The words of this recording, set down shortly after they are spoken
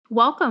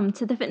Welcome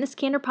to the Fitness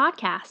Candor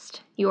Podcast.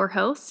 Your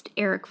host,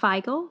 Eric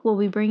Feigl, will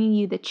be bringing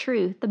you the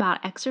truth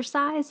about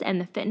exercise and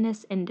the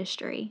fitness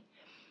industry.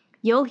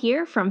 You'll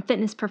hear from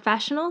fitness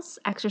professionals,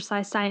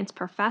 exercise science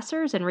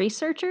professors and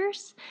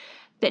researchers,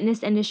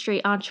 fitness industry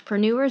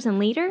entrepreneurs and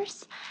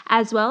leaders,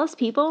 as well as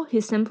people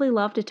who simply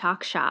love to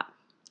talk shop.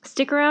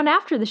 Stick around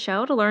after the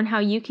show to learn how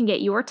you can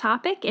get your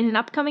topic in an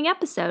upcoming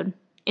episode.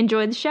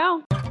 Enjoy the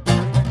show.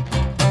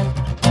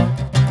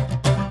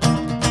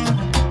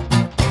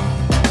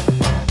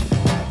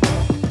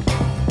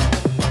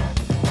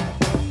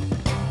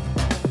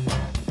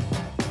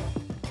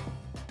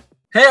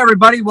 Hey,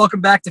 everybody. Welcome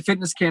back to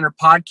Fitness Candor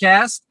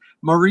Podcast.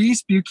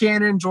 Maurice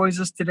Buchanan joins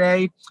us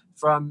today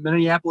from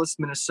Minneapolis,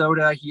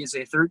 Minnesota. He is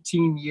a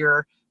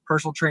 13-year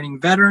personal training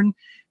veteran,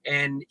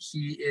 and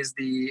he is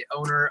the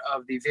owner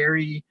of the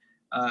very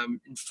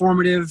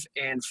informative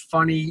and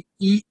funny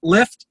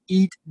Lift,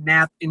 Eat,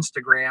 Nap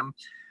Instagram,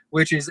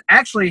 which is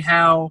actually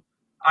how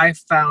I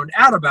found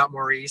out about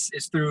Maurice,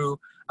 is through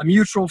a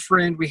mutual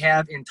friend we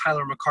have in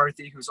Tyler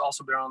McCarthy, who's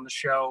also been on the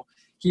show.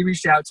 He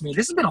reached out to me.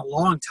 This has been a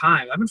long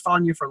time. I've been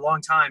following you for a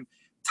long time.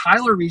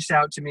 Tyler reached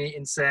out to me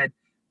and said,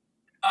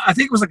 I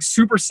think it was like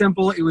super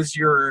simple. It was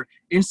your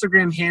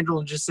Instagram handle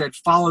and just said,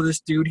 follow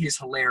this dude. He's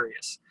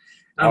hilarious.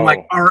 And I'm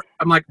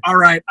like, all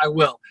right, I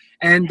will.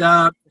 And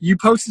you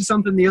posted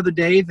something the other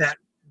day that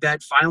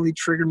finally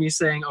triggered me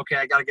saying, okay,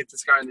 I got to get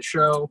this guy on the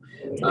show.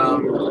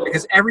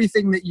 Because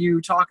everything that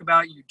you talk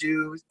about, you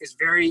do it's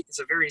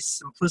a very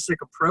simplistic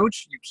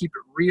approach. You keep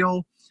it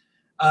real.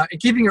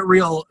 And keeping it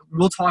real,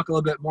 we'll talk a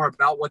little bit more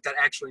about what that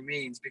actually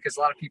means, because a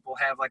lot of people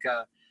have like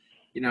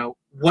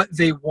what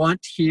they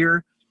want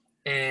here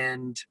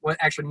and what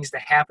actually needs to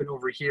happen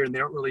over here, and they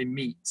don't really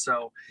meet.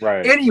 So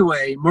right.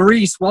 Anyway,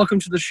 Maurice, welcome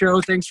to the show.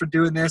 Thanks for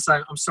doing this.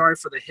 I'm sorry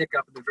for the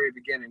hiccup at the very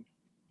beginning.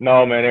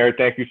 No, man, Eric,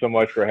 thank you so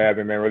much for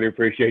having me, man. Really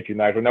appreciate you,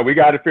 Nigel. No, we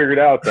got to figure it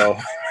out, though.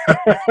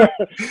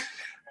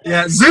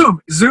 Yeah,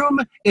 Zoom,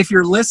 if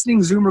you're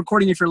listening, Zoom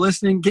recording, if you're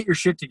listening, get your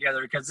shit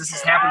together, because this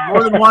has happened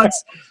more than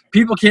once.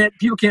 People can't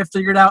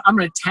figure it out. I'm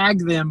going to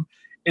tag them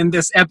in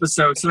this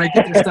episode so they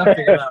get their stuff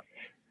figured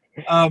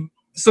out.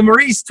 So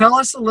Maurice, tell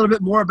us a little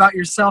bit more about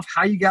yourself,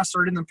 how you got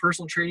started in the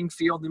personal training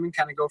field, and then we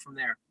can kind of go from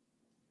there.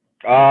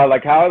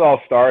 Like how it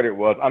all started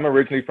was, I'm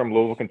originally from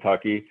Louisville,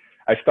 Kentucky.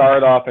 I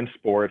started off in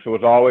sports. It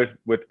was always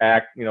with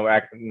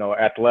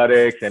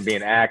athletics and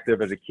being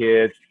active as a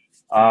kid.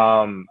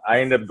 I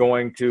ended up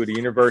going to the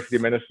University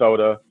of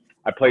Minnesota.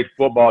 I played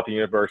football at the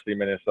University of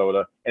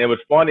Minnesota. And it was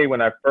funny,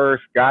 when I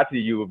first got to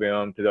the U of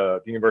M, to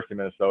the University of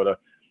Minnesota,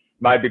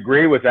 my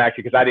degree was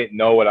actually, because I didn't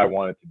know what I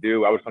wanted to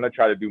do. I was going to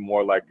try to do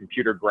more like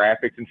computer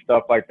graphics and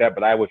stuff like that,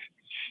 but I was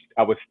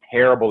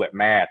terrible at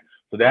math.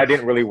 So that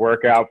didn't really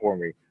work out for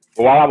me.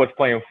 But while I was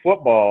playing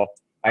football,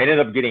 I ended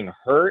up getting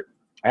hurt.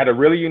 I had a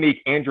really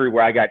unique injury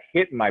where I got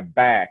hit in my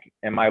back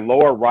and my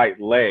lower right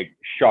leg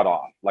shut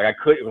off.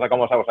 It was like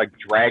almost I was like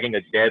dragging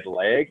a dead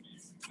leg.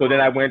 So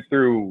then I went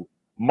through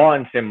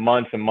months and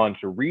months and months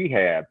of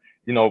rehab,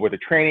 with the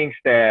training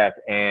staff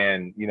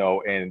and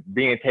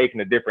being taken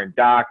to different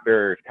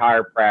doctors,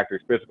 chiropractors,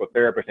 physical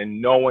therapists,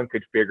 and no one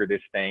could figure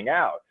this thing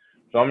out.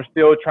 So I'm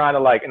still trying to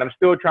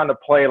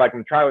play,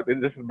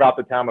 this is about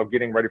the time of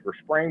getting ready for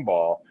spring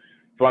ball.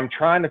 So I'm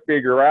trying to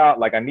figure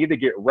out, I need to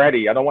get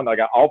ready. I don't want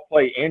to, I'll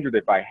play injured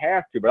if I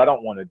have to, but I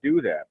don't want to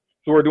do that.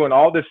 So we're doing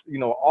all this,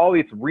 all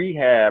this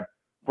rehab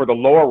for the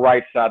lower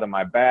right side of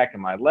my back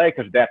and my leg,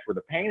 because that's where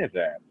the pain is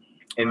at.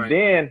 And Right.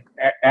 Then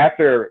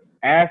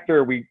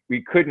after we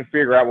couldn't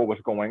figure out what was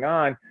going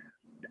on,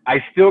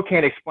 I still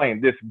can't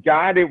explain. This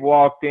guy that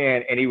walked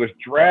in and he was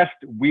dressed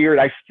weird.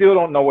 I still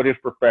don't know what his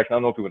profession. I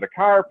don't know if he was a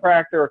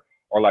chiropractor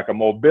or like a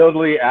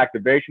mobility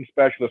activation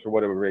specialist or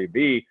whatever it may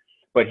be.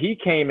 But he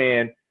came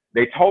in.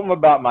 They told him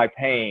about my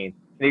pain,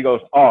 and he goes,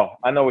 oh,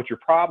 I know what your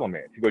problem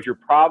is. He goes, your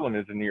problem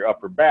is in your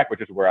upper back,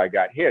 which is where I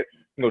got hit.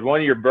 He goes,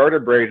 one of your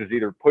vertebrae is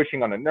either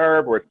pushing on a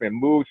nerve or it's been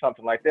moved,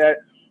 something like that.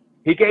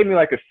 He gave me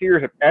like a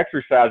series of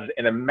exercises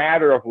in a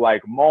matter of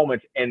like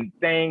moments, and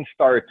things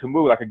started to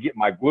move. I could get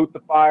my glute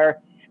to fire,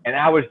 and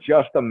I was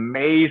just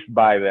amazed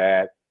by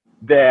that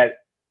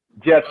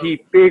just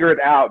he figured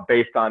out,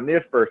 based on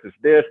this versus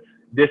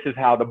this is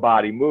how the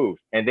body moves.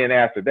 And then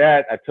after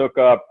that, I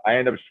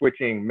ended up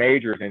switching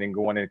majors and then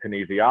going into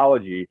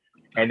kinesiology,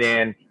 and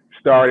then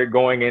started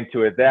going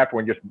into it that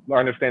point, just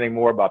understanding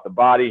more about the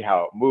body,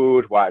 how it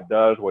moves, why it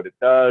does what it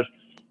does.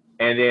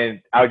 And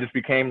then I just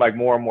became like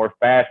more and more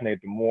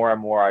fascinated the more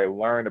and more I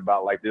learned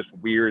about like this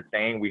weird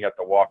thing we have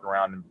to walk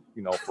around,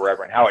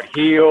 forever, and how it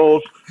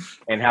heals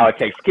and how it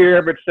takes care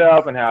of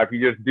itself, and how if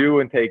you just do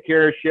and take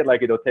care of shit,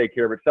 like it'll take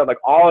care of itself. Like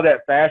all of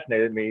that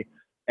fascinated me.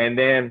 And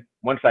then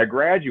once I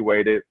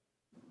graduated,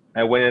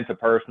 I went into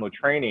personal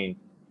training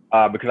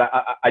because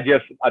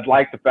I'd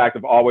like the fact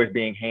of always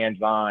being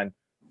hands-on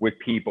with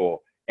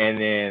people, and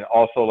then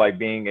also like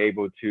being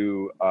able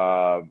to,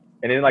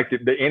 and then like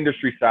the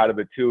industry side of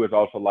it too is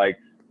also like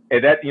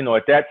at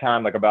that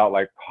time, like about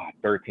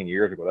 13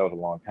 years ago, that was a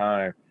long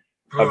time.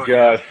 Of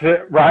just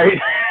right,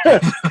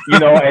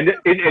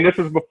 and this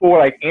was before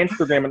like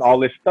Instagram and all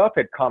this stuff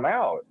had come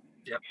out.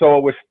 Yep. So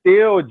it was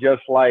still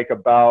just like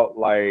about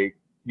like,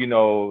 you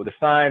know, the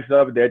science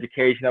of it, the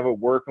education of it,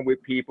 working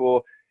with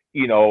people.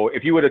 You know,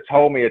 if you would have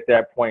told me at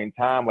that point in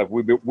time, like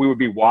we would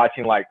be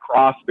watching like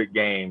CrossFit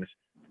games,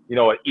 you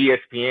know, at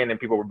ESPN, and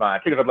people were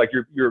buying tickets, I'm like,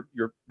 you're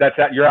you're out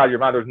of your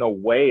mind. There's no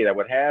way that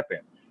would happen.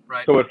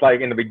 Right. So it's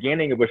like in the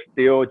beginning, it was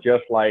still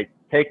just like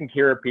taking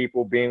care of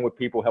people, being with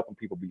people, helping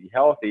people be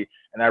healthy.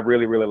 And I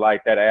really, really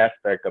like that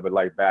aspect of it,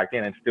 like back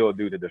then, and still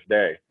do to this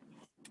day.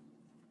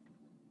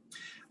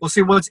 Well,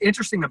 see, what's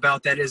interesting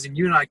about that is, and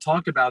you and I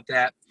talked about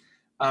that,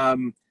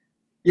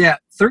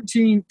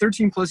 13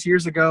 plus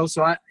years ago.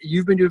 So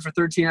you've been doing it for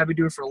 13, I've been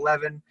doing it for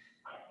 11.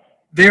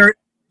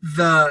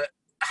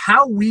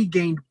 How we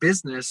gained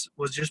business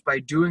was just by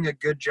doing a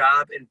good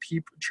job and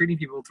treating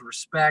people with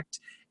respect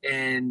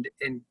and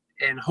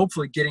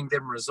hopefully getting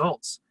them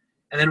results.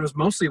 And then it was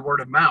mostly word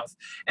of mouth.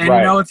 And right.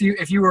 You know,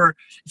 if you were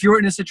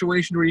in a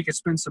situation where you could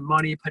spend some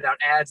money, put out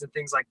ads and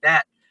things like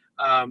that,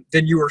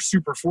 then you were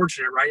super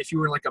fortunate, right? If you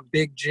were in like a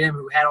big gym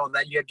who had all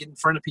that, you had to get in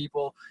front of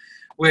people,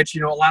 which, you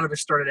know, a lot of us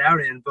started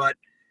out in. But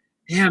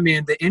yeah,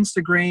 man, the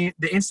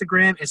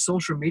Instagram and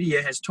social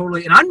media has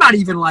totally, and I'm not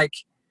even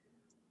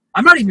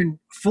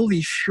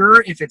fully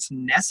sure if it's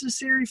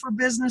necessary for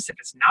business, if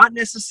it's not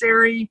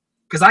necessary,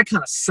 because I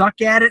kind of suck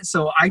at it.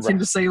 So I tend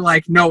to say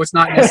like, no, it's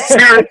not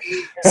necessary.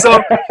 So,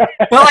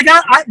 but like,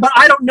 but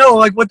I don't know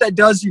like what that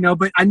does, you know,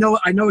 but I know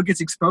it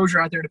gets exposure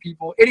out there to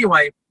people.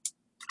 Anyway,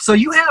 so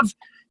you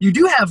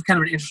do have kind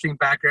of an interesting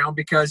background,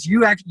 because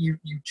you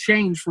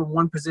change from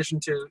one position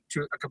to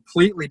a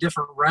completely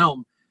different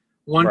realm,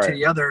 one to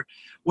the other.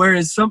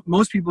 Whereas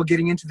most people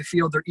getting into the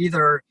field, they're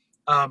either,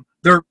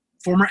 they're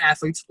former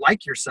athletes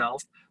like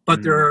yourself,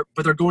 but they're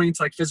going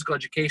into like physical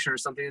education or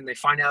something, and they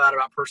find out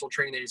about personal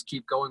training, they just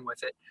keep going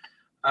with it.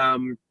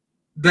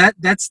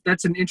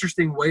 That's an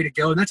interesting way to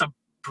go, and that's a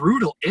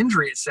brutal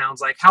injury, it sounds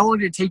like. How long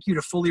did it take you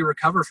to fully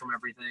recover from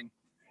everything?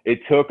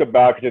 It took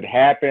about, because it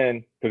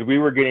happened because we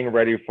were getting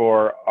ready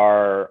for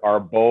our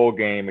bowl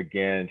game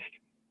against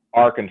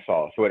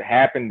Arkansas. So it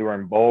happened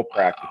during bowl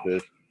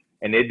practices,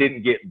 and it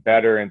didn't get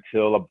better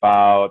until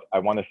about, I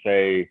want to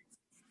say,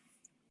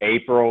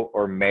 April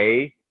or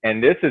May.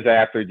 And this is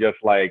after just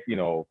like, you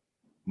know,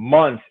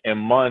 months and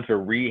months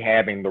of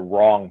rehabbing the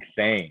wrong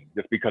thing,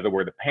 just because of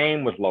where the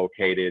pain was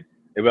located.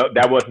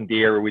 That wasn't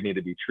the area we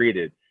needed to be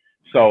treated.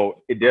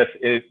 So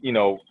you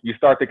know, you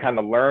start to kind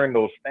of learn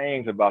those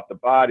things about the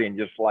body, and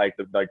just like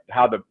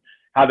how the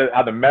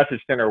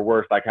message center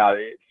works, like how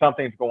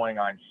something's going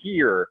on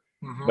here,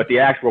 but the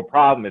actual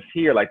problem is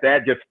here. Like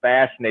that just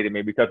fascinated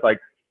me, because like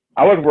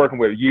I was working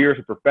with years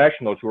of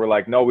professionals who were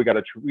like, no, we got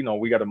to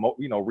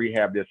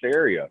rehab this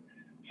area.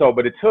 So,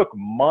 but it took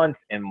months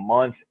and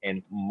months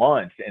and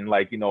months. And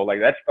like, you know, like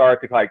that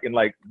started to like, and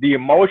like the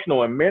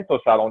emotional and mental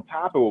side on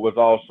top of it was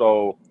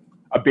also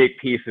a big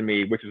piece of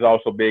me, which is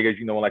also big, as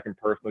you know, like in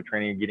personal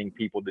training, getting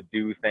people to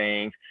do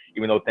things,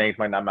 even though things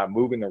might not be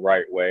moving the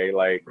right way.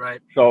 Like,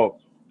 so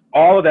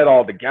all of that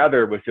all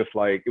together was just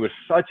like, it was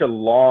such a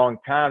long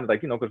time.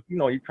 Like, you know, because, you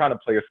know, you're trying to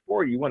play a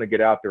sport, you want to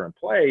get out there and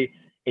play,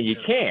 and you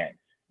can't,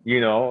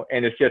 you know,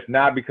 and it's just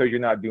not because you're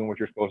not doing what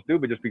you're supposed to do,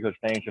 but just because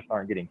things just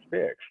aren't getting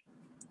fixed.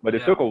 But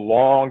it took a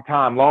long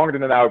time, longer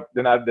than I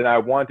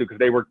wanted to, because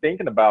they were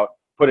thinking about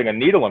putting a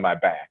needle in my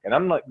back. And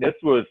I'm like,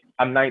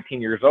 I'm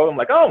 19 years old. I'm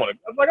like, I don't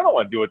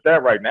want to do it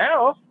that right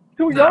now.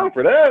 Too young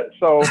for that.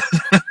 So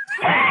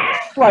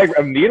like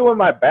a needle in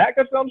my back,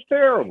 that sounds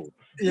terrible.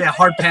 Yeah,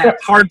 hard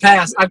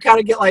pass. I kind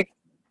of get like,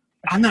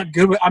 I'm not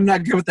good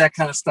with that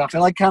kind of stuff. It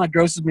like kind of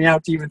grosses me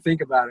out to even think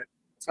about it.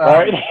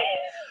 Right.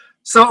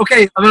 So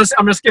okay, I'm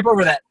gonna skip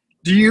over that.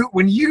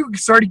 When you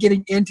started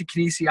getting into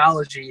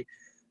kinesiology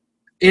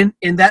in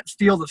that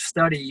field of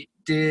study,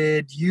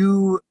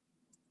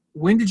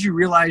 when did you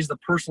realize the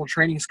personal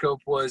training scope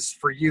was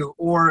for you?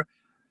 Or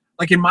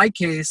like in my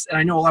case, and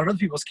I know a lot of other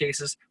people's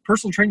cases,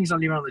 personal training is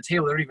not even on the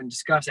table. They don't even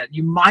discuss that.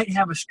 You might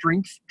have a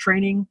strength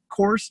training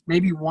course,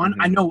 maybe one.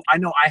 I know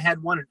I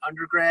had one in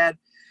undergrad.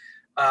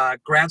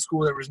 Grad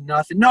school, there was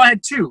nothing. No, I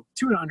had two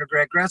in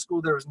undergrad. Grad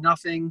school, there was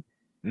nothing.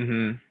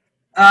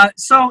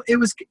 So it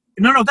was,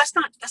 no, that's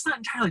not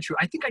entirely true.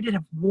 I think I did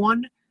have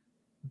one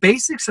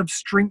basics of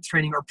strength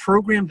training or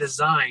program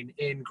design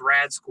in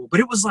grad school, but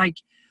it was like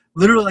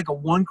literally like a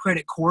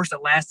 1-credit course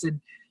that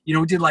lasted, you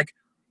know, did like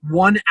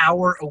 1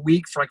 hour a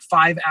week for like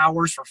 5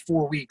 hours for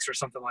 4 weeks or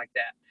something like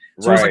that.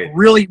 So it was like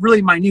really,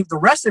 really minute. The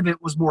rest of it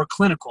was more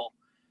clinical.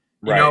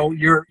 You know,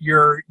 you're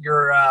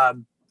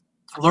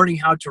learning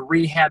how to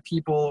rehab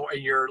people,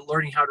 and you're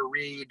learning how to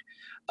read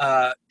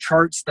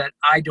charts that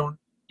I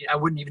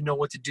wouldn't even know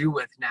what to do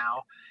with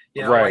now.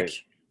 You know, like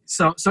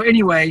so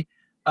anyway,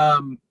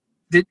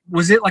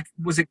 was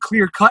it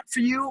clear cut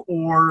for you,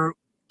 or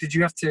did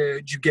you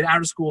get out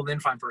of school and then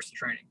find personal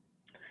training?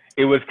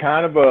 It was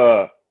kind of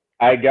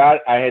I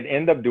had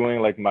ended up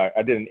doing like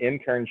I did an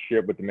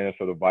internship with the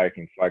Minnesota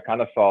Vikings. So I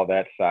kind of saw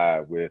that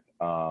side with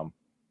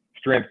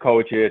strength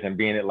coaches and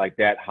being at like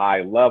that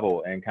high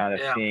level, and kind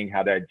of seeing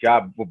how that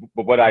job,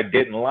 but what I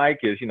didn't like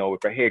is, you know,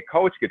 if a head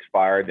coach gets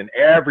fired, then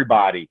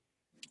everybody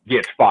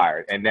gets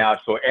fired. And now,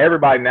 so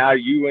everybody, now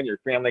you and your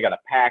family got to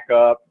pack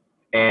up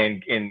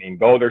and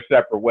go their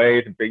separate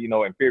ways and,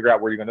 and figure out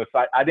where you're going to.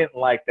 So I didn't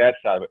like that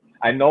side of it.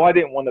 I know I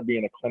didn't want to be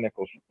in a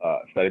clinical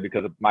study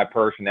because of my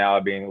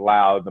personality being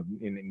loud,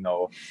 and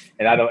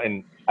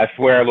I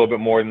swear a little bit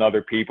more than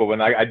other people.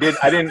 And and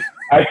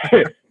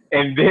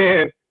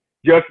then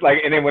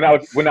and then when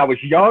I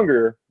was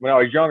younger,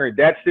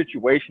 that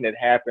situation had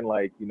happened,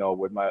 like,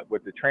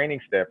 with the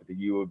training staff at the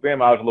U of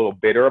M, I was a little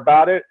bitter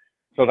about it.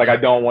 So I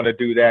don't want to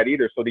do that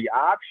either. So the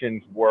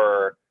options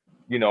were,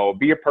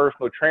 be a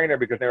personal trainer,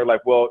 because they were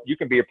like, well, you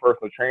can be a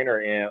personal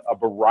trainer in a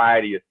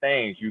variety of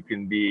things. You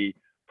can be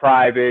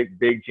private,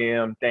 big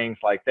gym, things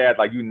like that.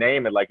 Like, you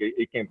name it, like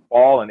it can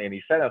fall in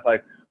any setting. It's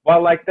like, well, I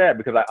like that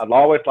because I've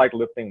always liked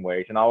lifting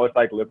weights, and I always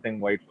like lifting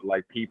weights for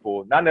like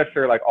people, not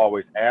necessarily like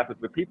always athletes,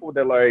 but people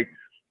that like,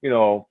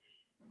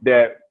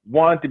 that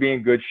wanted to be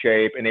in good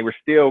shape, and they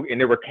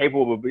were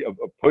capable of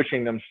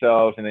pushing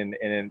themselves, and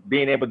then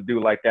being able to do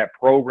like that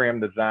program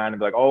design and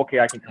be like, oh, okay,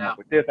 I can come up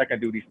with this, I can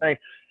do these things.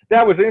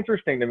 That was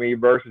interesting to me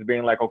versus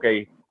being like,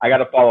 okay, I got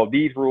to follow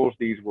these rules.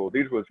 Kind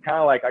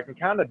of like I can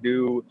kind of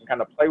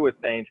play with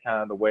things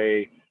kind of the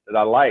way that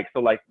I like.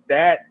 So like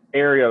that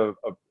area of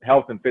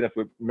health and fitness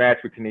would match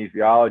with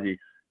kinesiology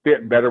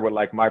fit better with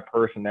like my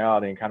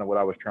personality and kind of what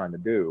I was trying to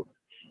do.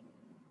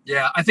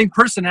 Yeah, I think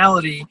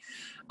personality,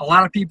 a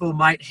lot of people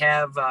might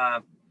have,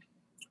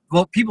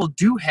 people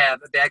do have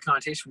a bad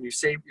connotation when you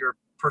say you're a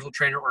personal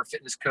trainer or a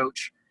fitness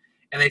coach,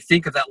 and they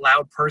think of that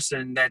loud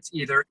person that's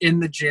either in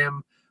the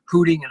gym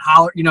hooting and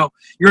hollering.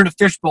 You're in a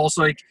fishbowl,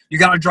 so like you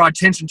got to draw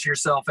attention to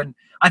yourself. And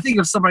I think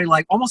of somebody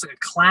like almost like a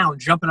clown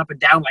jumping up and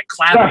down, like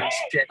clapping and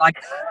shit.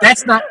 Like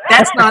that's not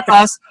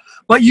us.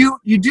 But you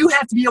do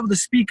have to be able to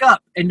speak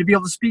up and to be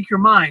able to speak your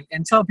mind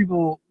and tell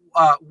people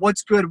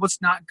what's good,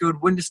 what's not good,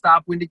 when to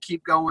stop, when to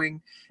keep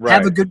going. Right.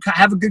 Have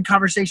a good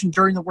conversation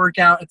during the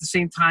workout. At the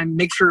same time,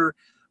 make sure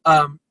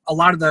a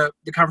lot of the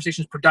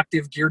conversation is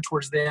productive, geared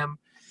towards them.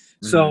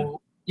 Mm-hmm. So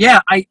yeah,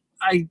 I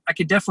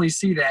could definitely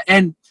see that.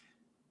 And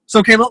so,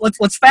 okay,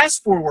 let's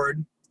fast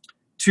forward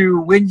to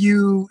when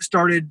you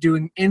started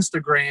doing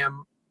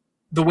Instagram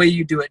the way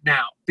you do it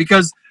now.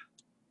 Because,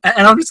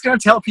 and I'm just going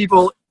to tell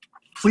people,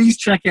 please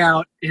check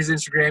out his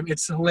Instagram.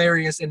 It's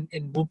hilarious, and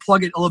we'll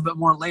plug it a little bit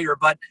more later.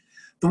 But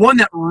the one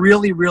that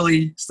really,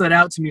 really stood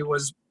out to me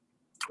was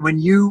when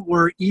you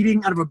were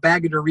eating out of a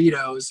bag of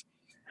Doritos,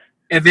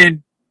 and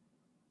then,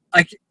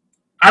 like,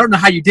 I don't know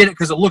how you did it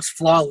because it looks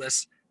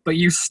flawless, but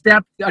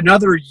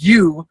another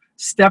you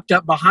stepped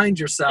up behind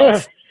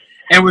yourself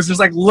and was just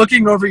like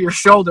looking over your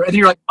shoulder, and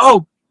you're like,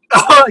 oh,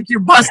 like you're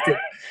busted.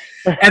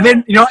 And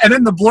then,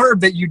 the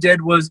blurb that you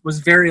did was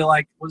very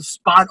was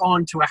spot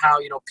on to how,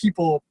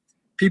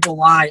 people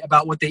lie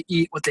about what they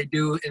eat, what they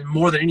do, and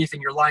more than anything,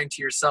 you're lying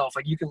to yourself.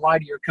 Like, you can lie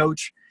to your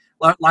coach,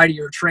 lie to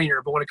your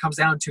trainer, but when it comes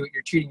down to it,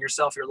 you're cheating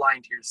yourself, you're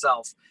lying to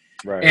yourself.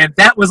 Right. And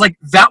that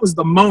was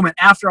the moment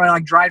after I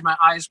dried my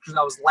eyes because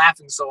I was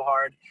laughing so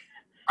hard.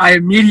 I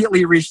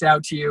immediately reached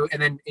out to you,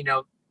 and then,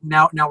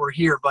 now we're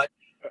here. But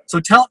so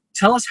tell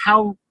us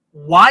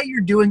why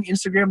you're doing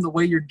Instagram the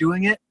way you're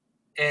doing it,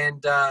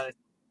 and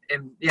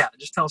yeah,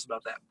 just tell us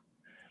about that.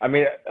 I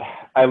mean,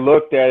 I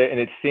looked at it, and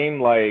it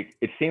seemed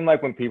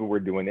like when people were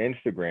doing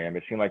Instagram,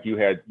 it seemed like you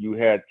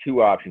had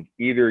two options.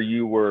 Either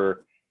you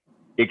were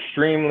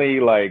extremely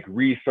like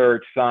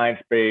research,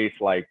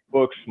 science-based, like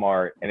book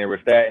smart, and there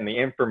was that, and the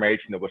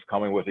information that was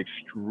coming was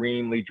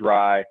extremely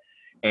dry,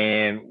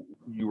 and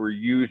you were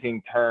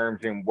using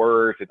terms and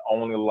words that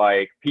only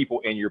like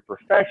people in your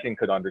profession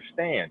could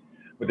understand.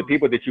 But the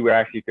people that you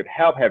actually could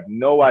help have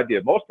no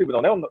idea. Most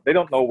people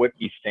don't know what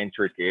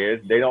eccentric is.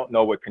 They don't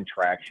know what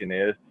contraction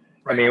is.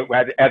 Right. I mean,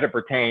 as it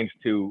pertains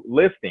to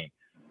lifting.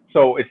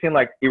 So it seemed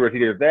like it was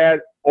either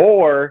that,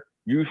 or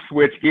you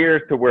switch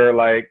gears to where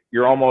like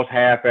you're almost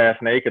half-ass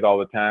naked all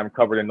the time,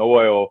 covered in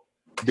oil,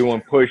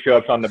 doing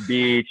push-ups on the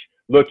beach.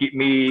 Look at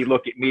me,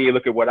 look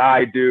at what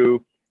I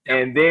do.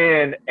 And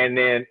then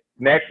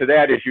next to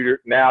that is you're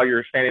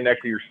standing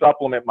next to your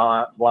supplement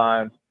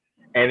lines,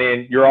 and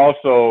then you're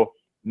also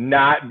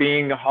not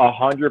being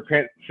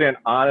 100%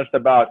 honest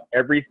about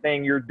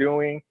everything you're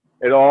doing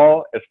at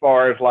all, as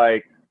far as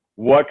like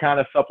what kind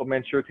of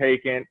supplements you're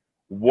taking,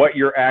 what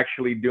you're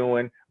actually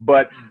doing.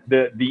 But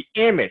the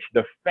image,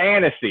 the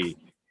fantasy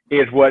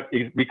is what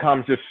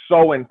becomes just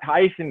so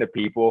enticing to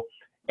people.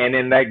 And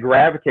then that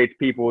gravitates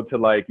people to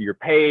like your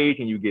page,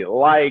 and you get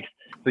likes.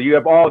 So you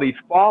have all these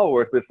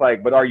followers, but it's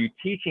like, but are you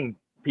teaching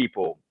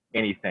people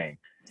anything?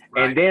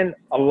 Right. And then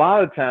a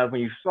lot of times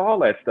when you saw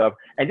that stuff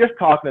and just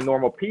talking to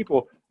normal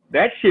people,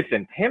 that shit's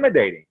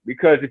intimidating,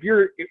 because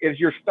as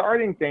you're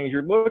starting things,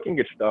 you're looking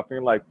at stuff and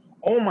you're like,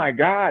 oh my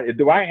God,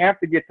 do I have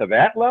to get to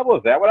that level?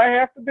 Is that what I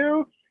have to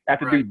do? I have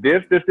to do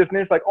this, and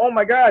it's like, oh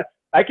my God,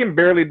 I can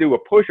barely do a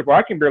push-up, or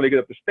I can barely get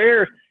up the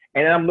stairs.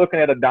 And I'm looking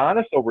at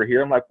Adonis over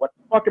here. I'm like, what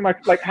the fuck am I,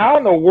 like, how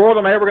in the world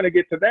am I ever going to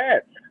get to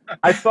that?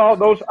 I saw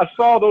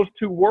those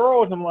two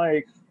worlds. I'm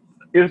like,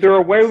 is there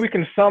a way we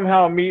can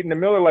somehow meet in the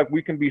middle? Like,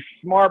 we can be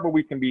smart, but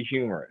we can be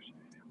humorous.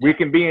 We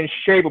can be in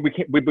shape, but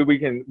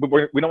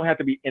we don't have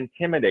to be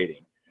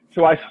intimidating.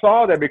 So I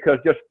saw that because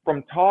just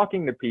from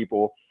talking to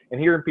people and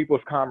hearing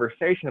people's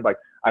conversations, like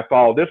I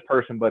follow this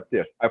person, but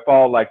this, I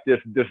follow like this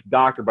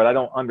doctor, but I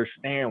don't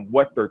understand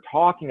what they're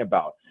talking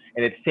about.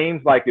 And it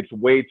seems like it's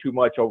way too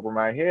much over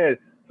my head.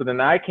 So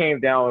then I came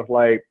down with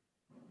like,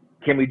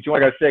 can we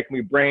join, like I said, can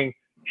we bring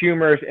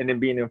humorous and then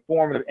being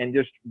informative and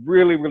just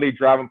really, really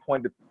driving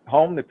point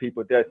home to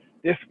people that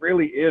this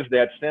really is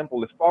that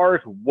simple. As far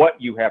as what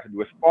you have to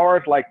do, as far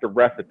as like the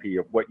recipe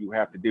of what you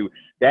have to do,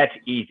 that's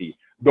easy.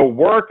 The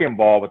work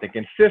involved with the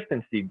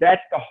consistency,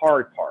 that's the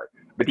hard part.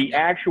 But the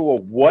actual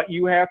what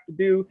you have to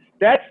do,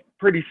 that's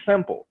pretty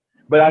simple.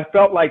 But I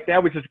felt like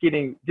that was just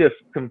getting just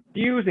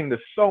confusing to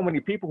so many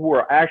people who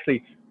are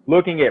actually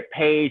looking at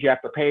page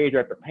after page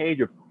after page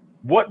of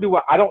what do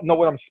I don't know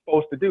what I'm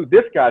supposed to do.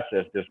 This guy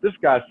says this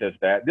guy says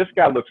that, this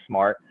guy looks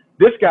smart,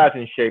 this guy's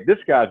in shape, this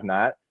guy's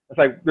not. It's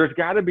like there's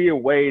got to be a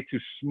way to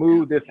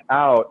smooth this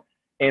out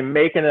and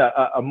making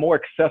a more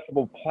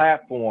accessible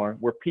platform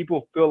where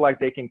people feel like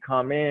they can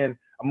come in,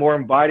 a more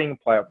inviting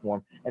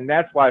platform. And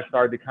that's why I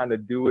started to kind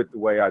of do it the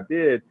way I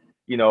did,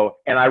 you know,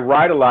 and I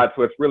write a lot,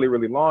 so it's really,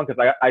 really long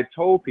because I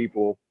told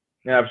people,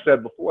 and I've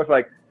said before, it's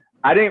like,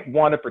 I didn't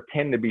want to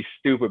pretend to be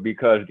stupid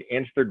because the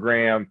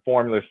Instagram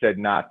formula said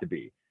not to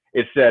be.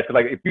 It says,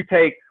 like, if you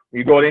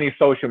go to any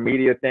social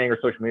media thing or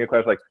social media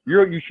class, like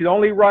you should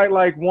only write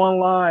like one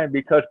line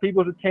because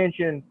people's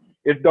attention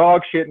is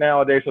dog shit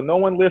nowadays. So no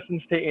one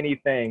listens to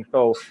anything.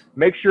 So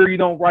make sure you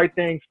don't write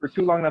things for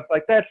too long. That's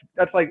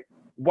like,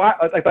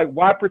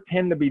 why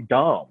pretend to be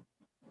dumb?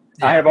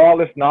 Yeah. I have all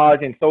this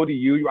knowledge and so do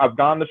you. I've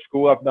gone to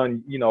school. I've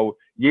done, you know,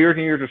 years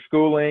and years of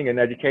schooling and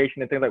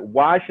education and things like,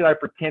 why should I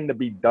pretend to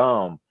be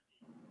dumb?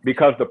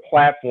 Because the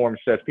platform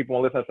says people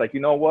won't listen. It's like, you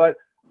know what?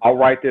 I'll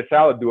write this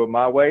out, do it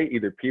my way.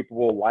 Either people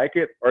will like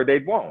it or they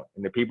won't.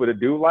 And the people that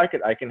do like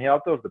it, I can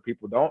help those. The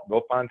people don't,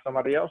 they'll find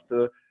somebody else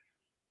to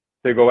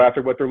go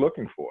after what they're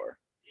looking for.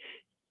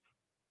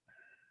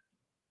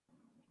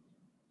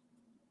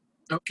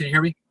 Oh, can you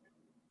hear me?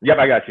 Yep,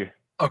 I got you.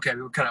 Okay,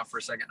 we'll cut out for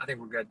a second. I think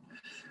we're good.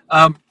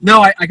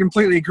 No, I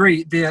completely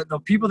agree. The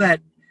people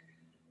that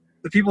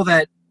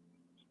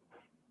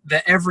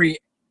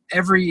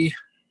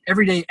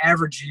everyday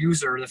average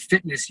user, the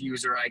fitness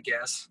user, I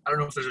guess. I don't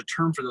know if there's a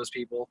term for those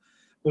people.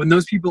 But when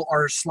those people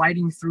are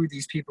sliding through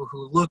these people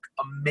who look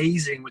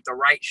amazing with the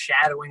right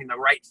shadowing and the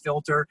right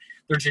filter,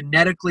 they're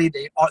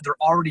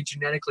already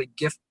genetically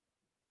gifted.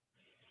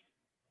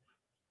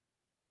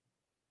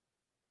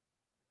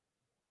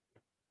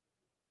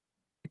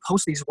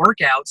 Post these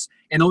workouts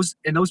and those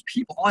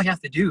people, all I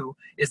have to do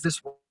is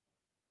this,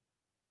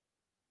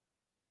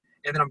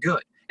 and then I'm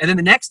good. And then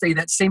the next day,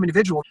 that same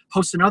individual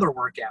posts another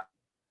workout.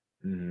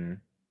 Mm-hmm.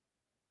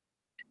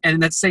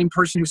 And that same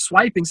person who's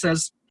swiping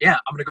says, yeah,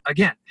 I'm going to go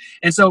again.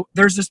 And so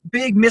there's this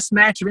big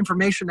mismatch of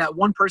information that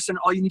one person,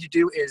 all you need to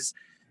do is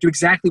do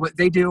exactly what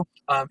they do.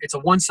 It's a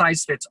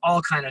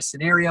one-size-fits-all kind of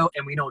scenario,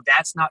 and we know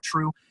that's not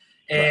true.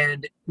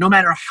 And no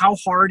matter how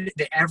hard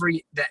the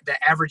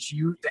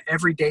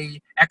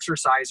everyday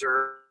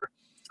exerciser,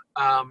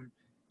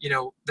 you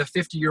know, the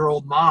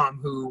 50-year-old mom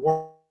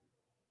who,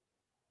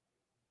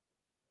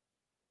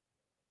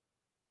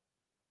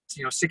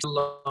 you know, 6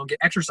 alone get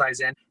exercise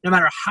in, no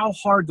matter how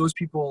hard those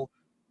people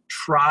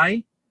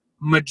try,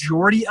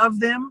 majority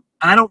of them,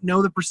 and I don't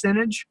know the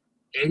percentage,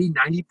 80,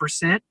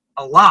 90%,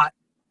 a lot,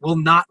 will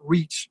not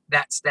reach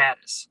that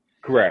status.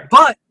 Correct.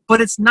 But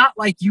it's not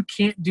like you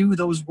can't do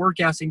those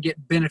workouts and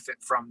get benefit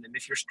from them.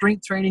 If you're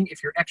strength training,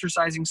 if you're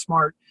exercising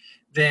smart,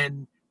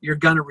 then you're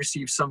going to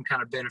receive some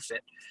kind of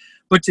benefit.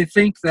 But to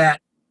think that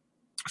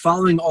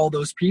following all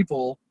those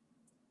people,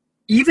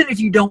 even if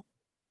you don't,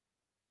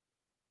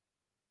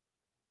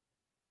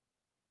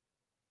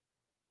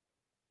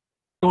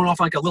 going off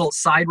like a little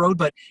side road,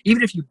 but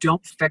even if you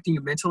don't affecting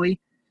you mentally,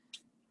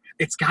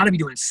 it's got to be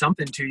doing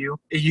something to you.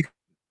 You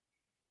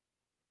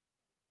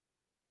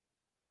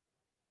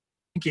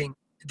thinking,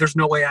 there's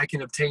no way I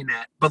can obtain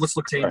that, but let's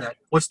obtain that.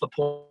 What's the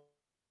point?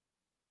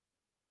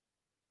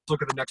 Let's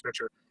look at the next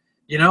picture.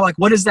 You know, like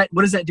what does that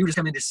do to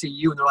come in to see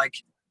you? And they're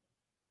like,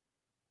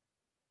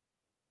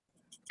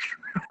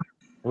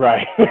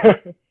 right.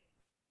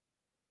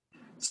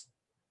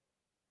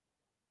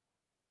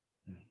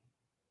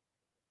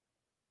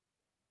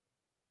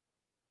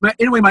 But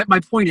anyway, my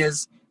point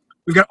is,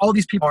 we've got all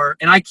these people,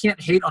 and I can't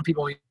hate on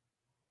people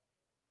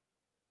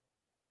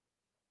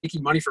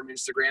making money from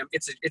Instagram.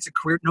 It's a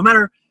career, no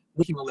matter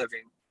making a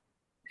living.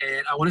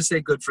 And I want to say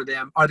good for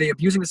them. Are they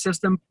abusing the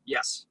system?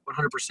 Yes,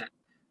 100%.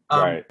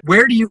 Right.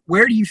 Where do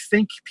you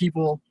think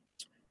people,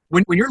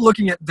 when you're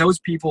looking at those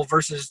people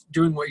versus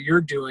doing what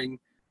you're doing,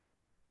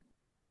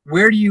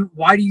 where do you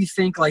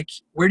think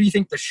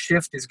the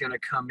shift is going to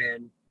come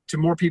in to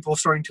more people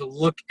starting to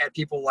look at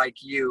people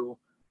like you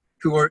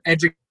who are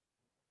educated,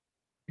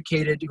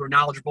 who are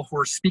knowledgeable, who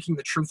are speaking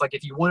the truth? Like,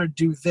 if you want to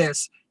do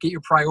this, get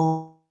your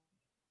priority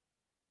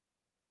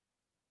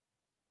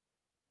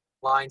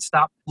line,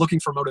 stop looking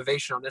for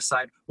motivation on this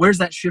side. Where's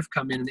that shift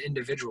come in the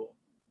individual?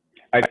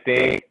 I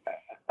think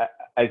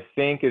as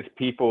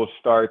people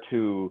start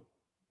to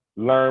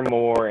learn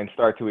more and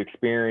start to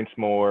experience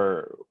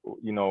more,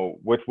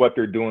 with what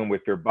they're doing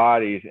with their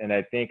bodies. And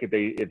I think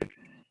if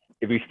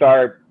we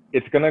start,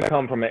 it's going to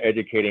come from an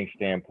educating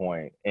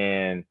standpoint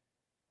and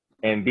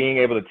being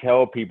able to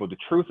tell people the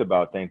truth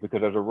about things.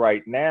 Because as of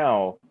right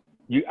now,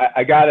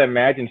 I got to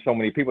imagine so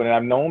many people, and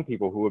I've known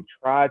people who have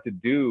tried to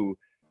do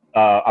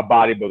a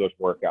bodybuilder's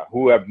workout,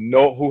 who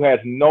has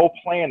no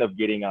plan of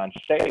getting on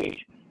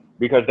stage.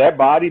 Because that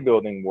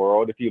bodybuilding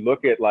world, if you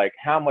look at like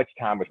how much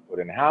time is put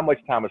in, how much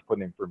time is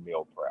put in for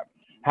meal prep,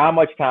 how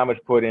much time is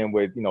put in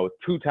with,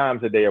 2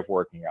 times a day of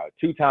working out,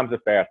 2 times a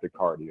fasted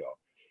cardio,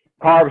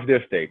 carbs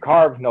this day,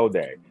 carbs no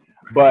day.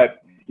 But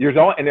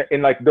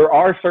and like there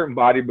are certain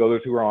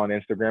bodybuilders who are on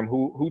Instagram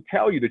who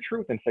tell you the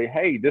truth and say,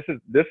 hey, this is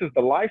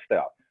the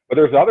lifestyle. But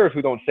there's others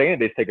who don't say it.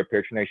 They take a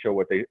picture and they show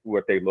what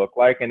they look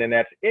like, and then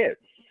that's it.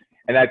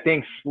 And I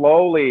think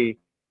slowly,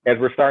 as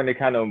we're starting to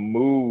kind of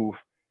move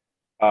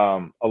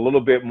a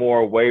little bit more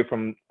away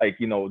from like,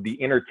 the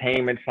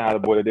entertainment side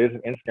of what it is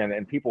in Instagram,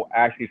 and people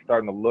actually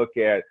starting to look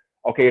at,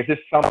 okay, is this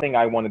something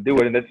I want to do?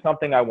 And it's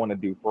something I want to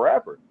do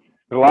forever.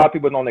 But a lot of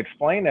people don't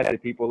explain that to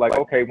people. Like,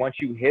 okay, once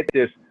you hit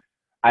this,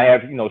 I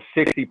have,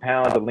 60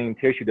 pounds of lean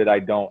tissue that I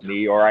don't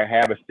need, or I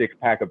have a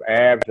 6-pack of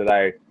abs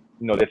that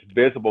that's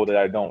visible that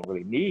I don't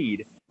really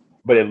need,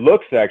 but it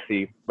looks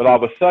sexy. But all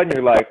of a sudden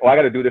you're like, oh, I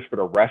got to do this for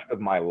the rest of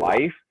my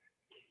life.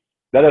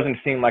 That doesn't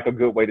seem like a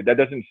good way that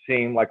doesn't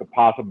seem like a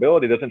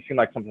possibility. It doesn't seem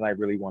like something I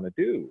really want to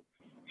do.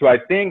 So I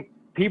think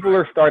people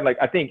are starting, like,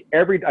 I think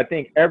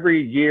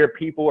every year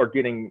people are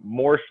getting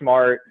more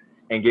smart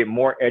and get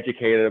more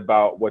educated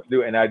about what to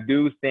do. And I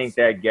do think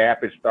that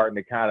gap is starting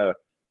to kind of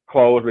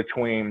close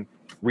between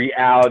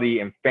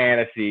reality and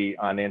fantasy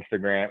on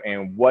Instagram,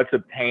 and what's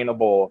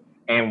obtainable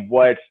and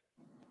what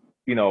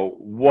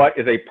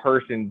is a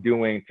person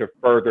doing to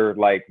further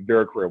like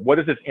their career. What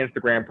is this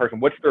Instagram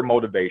person? What's their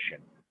motivation?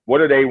 What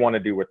do they want to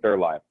do with their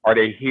life? Are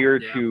they here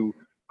to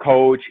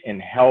coach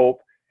and help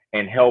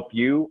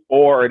you?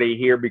 Or are they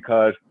here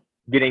because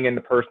getting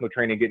into personal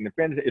training, getting into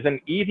fitness is an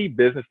easy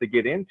business to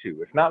get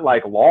into? It's not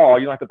like law.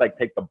 You don't have to like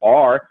take the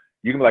bar.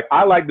 You can be like,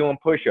 I like doing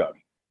push-ups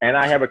and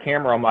I have a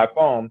camera on my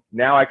phone.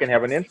 Now I can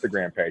have an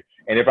Instagram page.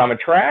 And if I'm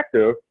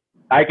attractive,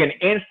 I can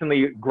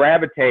instantly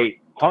gravitate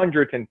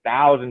hundreds and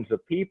thousands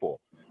of people.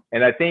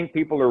 And I think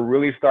people are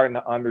really starting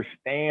to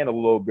understand a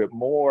little bit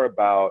more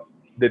about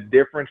the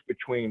difference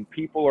between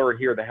people who are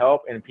here to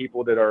help and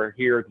people that are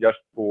here just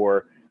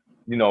for,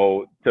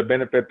 to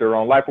benefit their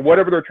own life or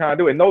whatever they're trying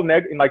to do. And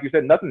and like you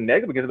said, nothing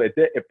negative, because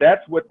if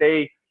that's what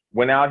they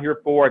went out here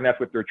for and that's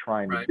what they're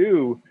trying to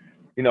do,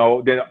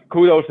 then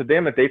kudos to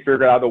them if they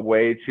figured out a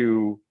way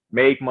to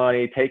make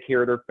money, take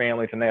care of their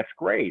families, and that's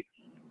great.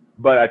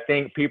 But I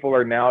think people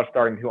are now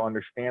starting to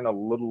understand a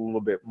little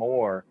bit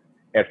more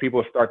as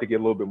people start to get a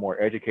little bit more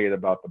educated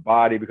about the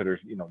body, because there's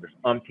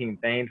umpteen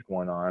things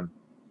going on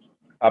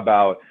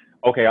about,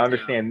 okay, I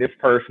understand this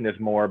person is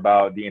more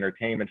about the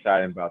entertainment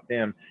side and about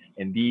them,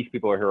 and these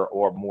people are here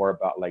are more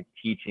about like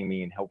teaching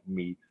me and helping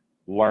me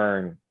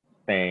learn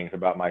things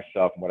about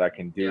myself and what I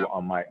can do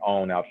on my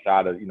own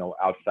outside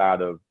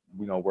of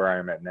where I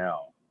am at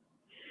now.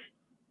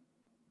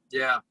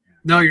 Yeah,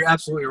 no, you're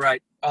absolutely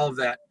right. All of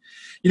that.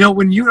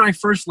 When you and I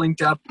first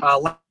linked up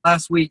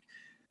last week,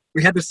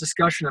 we had this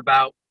discussion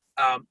about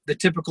the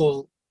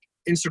typical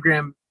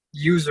Instagram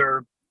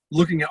user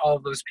looking at all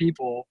of those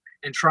people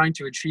and trying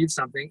to achieve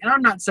something. And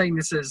I'm not saying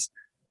this is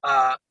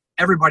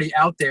everybody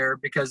out there,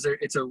 because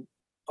it's a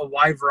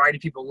wide variety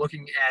of people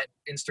looking at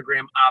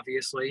Instagram,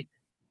 obviously.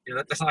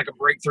 That's not like a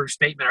breakthrough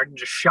statement. I didn't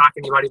just shock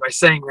anybody by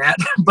saying that.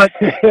 But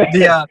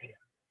the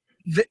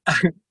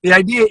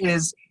idea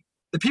is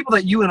the people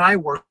that you and I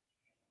work,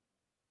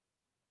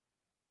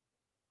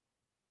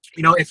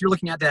 if you're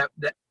looking at the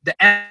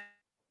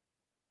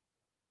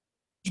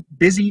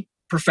busy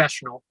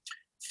professional,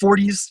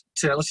 40s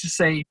to let's just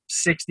say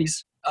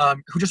 60s,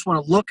 who just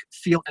want to look,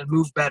 feel, and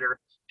move better.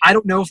 I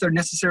don't know if they're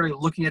necessarily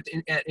looking at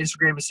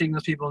Instagram and seeing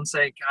those people and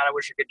saying, God, I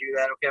wish I could do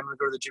that. Okay, I'm going to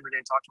go to the gym today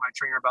and talk to my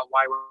trainer about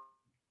why we're.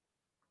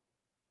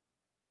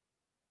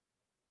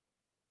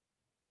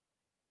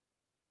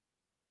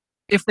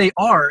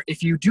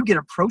 If you do get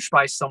approached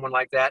by someone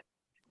like that,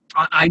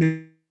 I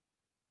know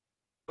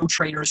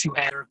trainers who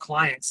had their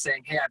clients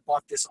saying, hey, I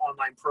bought this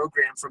online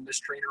program from this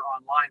trainer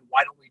online.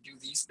 Why don't we do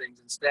these things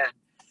instead?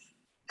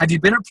 Have you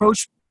been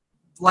approached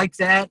like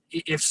that?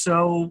 If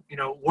so,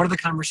 what are the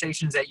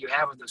conversations that you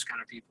have with those kind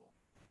of people?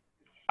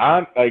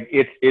 I'm like,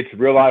 it's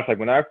realized, like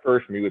when I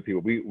first meet with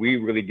people, we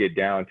really get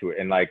down to it,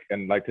 and like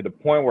to the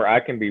point where I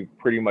can be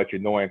pretty much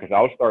annoying, because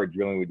I'll start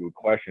drilling with you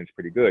questions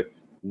pretty good.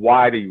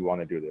 Why do you want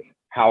to do this?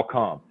 How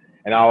come?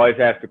 And I always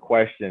ask the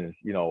questions,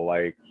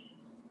 like,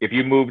 if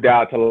you moved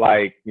out to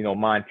like,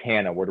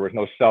 Montana, where there was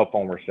no cell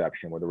phone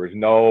reception, where there was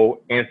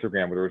no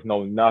Instagram, where there was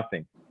no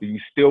nothing, do you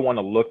still want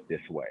to look this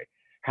way?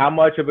 How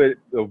much of it,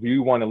 if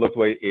you want to look this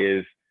way,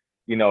 is,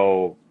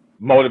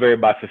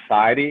 motivated by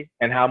society,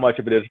 and how much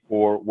of it is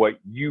for what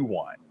you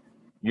want?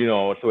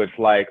 So it's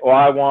like, oh,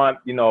 I want,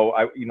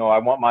 I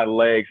want my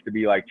legs to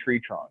be like tree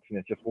trunks. And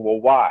it's just, well,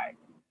 why?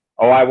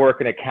 Oh, I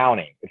work in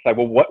accounting. It's like,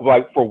 well, what,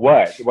 like, for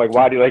what? Like,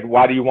 why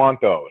do you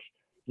want those?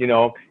 You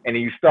know, and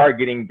then you start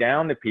getting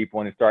down to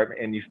people and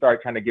you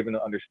start trying to give them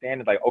the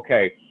understanding, like,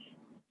 okay,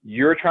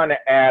 you're trying to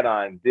add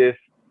on this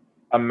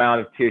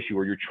amount of tissue,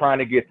 or you're trying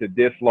to get to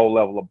this low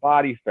level of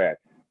body fat,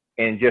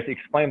 and just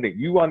explain that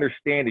you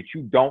understand that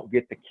you don't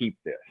get to keep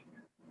this.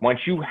 Once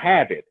you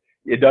have it,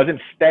 it doesn't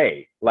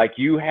stay. Like,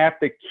 you have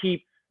to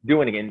keep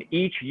doing it. And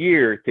each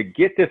year, to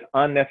get this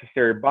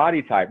unnecessary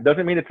body type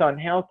doesn't mean it's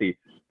unhealthy,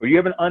 but you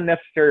have an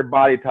unnecessary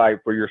body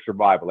type for your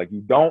survival. Like,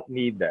 you don't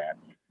need that.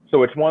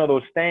 So it's one of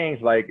those things,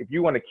 like, if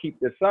you want to keep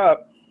this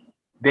up,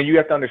 then you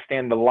have to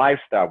understand the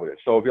lifestyle with it.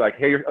 So if you're like,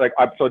 hey, you're like,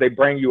 so they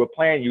bring you a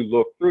plan, you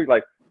look through,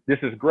 like, this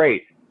is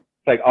great.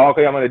 It's like, oh,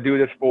 okay, I'm going to do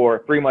this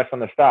for 3 months on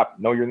the stop.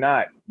 No, you're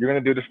not. You're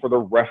going to do this for the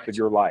rest of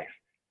your life.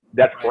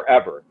 That's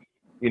forever.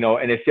 You know,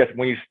 and it's just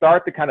when you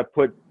start to kind of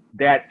put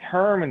that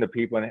term into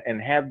people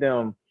and have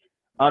them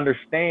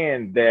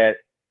understand that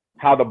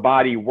how the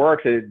body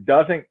works, it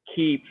doesn't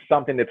keep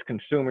something that's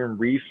consuming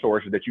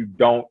resources that you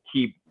don't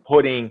keep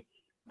putting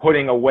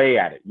away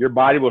at it. Your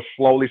body will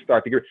slowly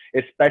start to get,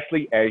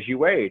 especially as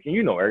you age. And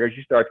you know, Eric, as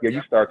you start to get,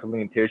 you start to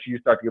lean tissue, you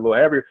start to get a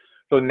little heavier.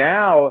 So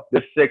now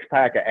this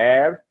 6-pack of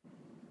abs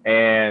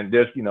and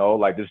this, you know,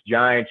 like this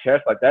giant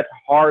chest, like, that's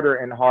harder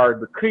and harder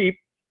to keep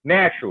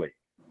naturally.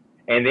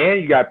 And then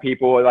you got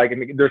people like, I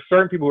mean, there's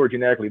certain people who are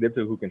genetically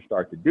gifted who can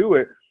start to do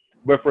it.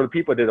 But for the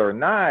people that are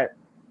not,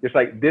 it's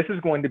like, this is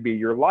going to be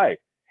your life.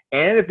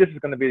 And if this is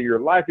going to be your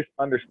life, just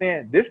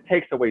understand this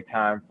takes away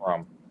time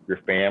from your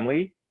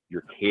family,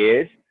 your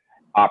kids,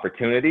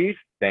 opportunities,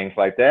 things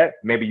like that.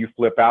 Maybe you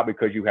flip out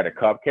because you had a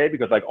cupcake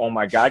because, like, oh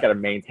my God, I got to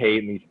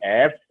maintain these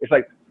abs. It's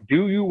like,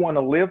 do you want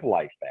to live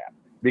like that?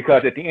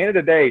 Because at the end of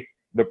the day,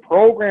 the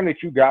program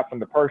that you got from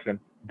the person,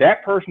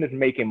 that person is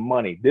making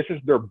money. This is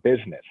their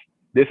business.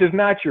 This is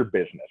not your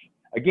business.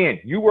 Again,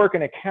 you work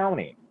in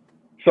accounting.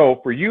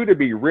 So for you to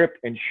be ripped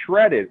and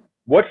shredded,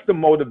 what's the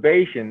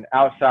motivation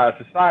outside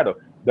of societal?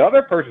 The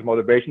other person's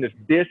motivation is,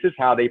 this is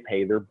how they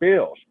pay their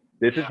bills.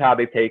 This is how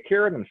they take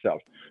care of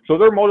themselves. So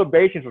their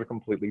motivations are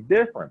completely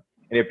different.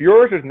 And if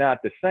yours is not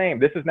the same,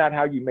 this is not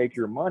how you make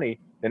your money,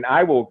 then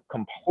I will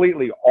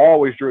completely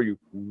always drill you,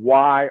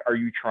 why are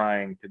you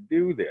trying to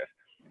do this?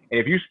 And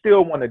if you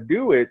still want to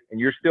do it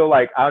and you're still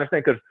like, I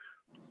understand, because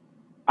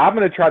I'm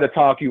going to try to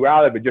talk you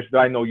out of it just so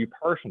I know you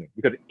personally.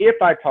 Because if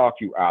I talk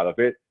you out of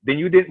it, then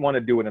you didn't want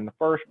to do it in the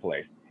first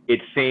place. It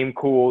seemed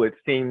cool. It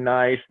seemed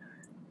nice.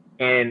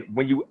 And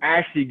when you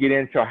actually get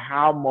into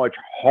how much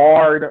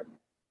hard,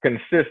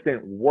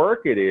 consistent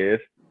work it is,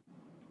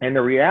 and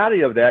the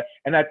reality of that,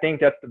 and I think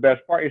that's the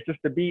best part, is just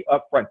to be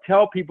upfront,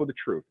 tell people the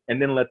truth,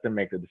 and then let them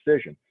make the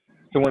decision.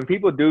 So when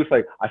people do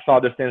say, I saw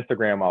this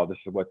Instagram model, this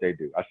is what they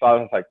do. I saw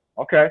it, it's like,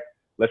 okay,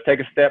 let's take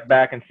a step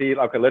back and see,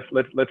 okay, let's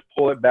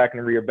pull it back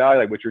and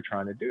reevaluate what you're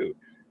trying to do.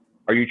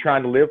 Are you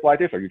trying to live like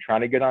this? Are you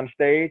trying to get on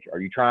stage?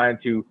 Are you trying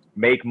to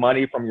make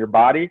money from your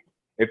body?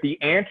 If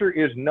the answer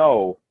is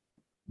no,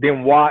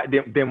 then why?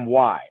 Then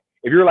why?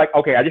 If you're like,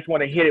 okay, I just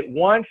want to hit it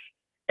once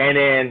and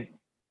then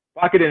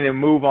fuck it and then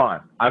move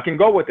on, I can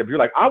go with it. If you're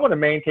like, I want to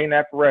maintain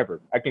that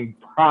forever, I can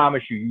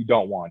promise you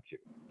don't want to.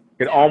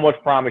 I can almost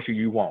promise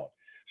you won't.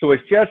 So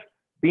it's just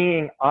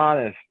being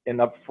honest and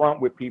upfront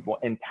with people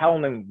and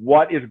telling them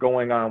what is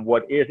going on,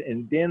 what is,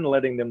 and then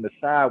letting them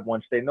decide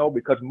once they know.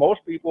 Because most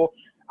people,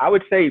 I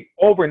would say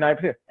over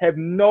 90%, have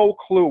no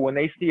clue when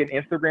they see an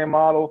Instagram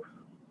model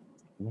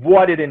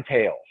what it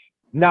entails.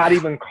 Not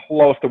even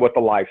close to what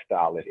the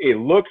lifestyle is. It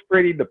looks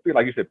pretty.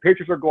 Like you said,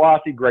 pictures are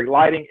glossy, great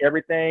lighting,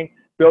 everything.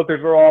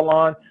 Filters are all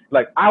on.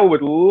 Like, I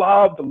would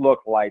love to look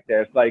like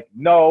this. Like,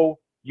 no,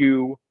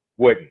 you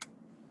wouldn't.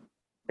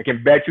 I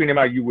can bet you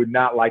anybody you would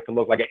not like to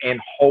look like it and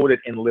hold it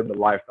and live the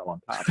lifestyle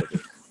on top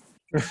of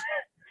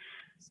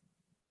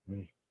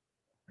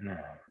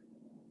it.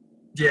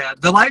 Yeah,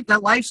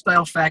 that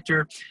lifestyle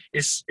factor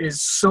is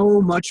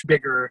so much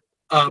bigger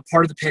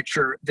part of the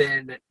picture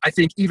than I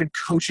think even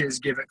coaches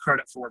give it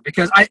credit for.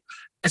 Because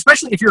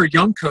especially if you're a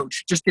young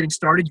coach just getting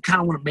started, you kind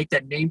of want to make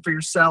that name for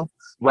yourself.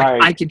 Right.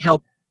 Like, I can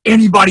help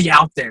anybody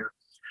out there.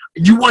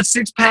 You want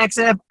 6-packs,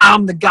 Ev?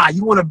 I'm the guy.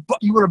 You want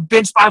to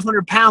bench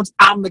 500 pounds?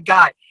 I'm the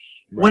guy.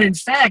 Right. When in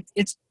fact,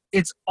 it's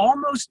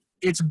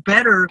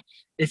better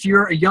if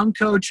you're a young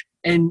coach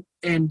and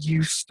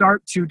you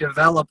start to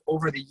develop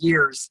over the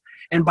years.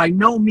 And by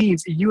no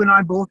means, you and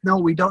I both know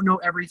we don't know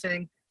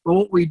everything. But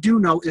what we do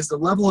know is the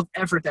level of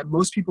effort that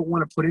most people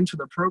want to put into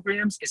their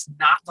programs is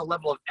not the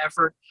level of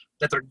effort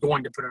that they're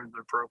going to put into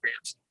their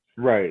programs.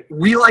 Right.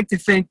 We like to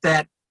think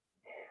that,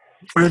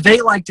 or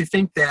they like to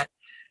think that,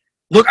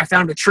 look, I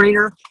found a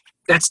trainer.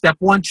 That's step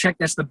one. Check.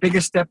 That's the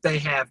biggest step they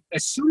have.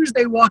 As soon as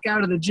they walk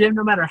out of the gym,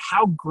 no matter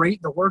how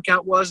great the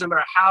workout was, no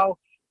matter how,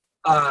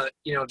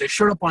 they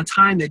showed up on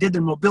time, they did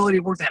their mobility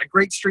work, they had a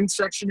great strength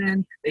section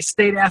in, they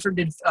stayed after,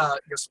 did some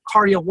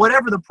cardio,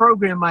 whatever the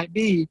program might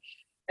be.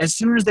 As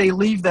soon as they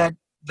leave the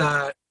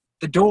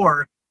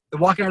door, they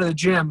walk out of the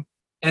gym,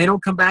 and they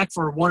don't come back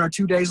for 1 or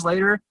 2 days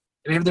later,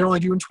 maybe they're only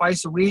doing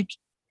twice a week,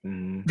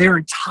 their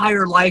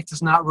entire life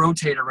does not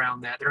rotate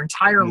around that. Their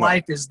entire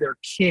life is their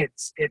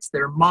kids. It's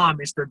their mom.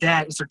 It's their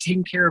dad. It's their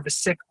taking care of a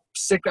sick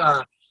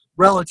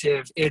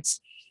relative. It's,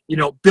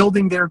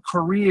 building their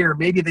career.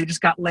 Maybe they just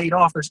got laid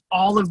off. There's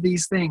all of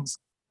these things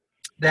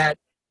that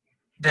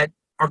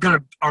are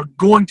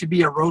going to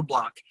be a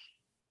roadblock.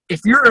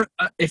 If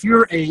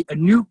you're a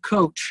new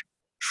coach,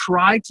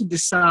 try to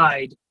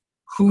decide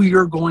who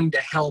you're going to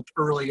help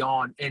early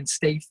on and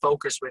stay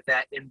focused with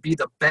that and be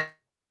the best.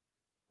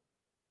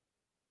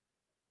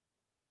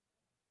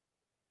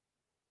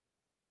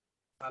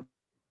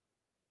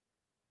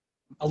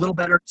 A little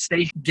better,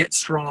 get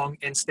strong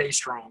and stay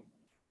strong.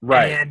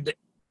 Right. And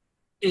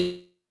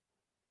you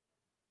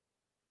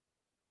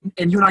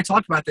and I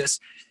talked about this.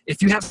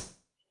 If you have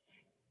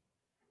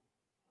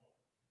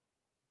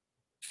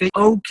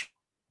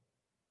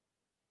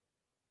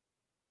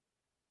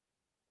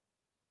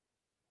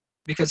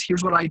because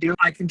here's what I do,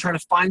 I can try to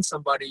find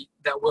somebody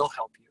that will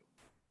help you.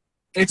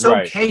 It's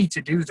okay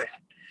to do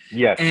that.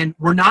 Yes. And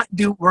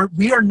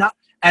we are not,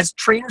 as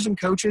trainers and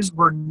coaches,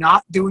 we're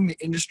not doing the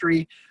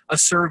industry a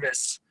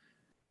service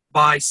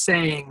by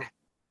saying,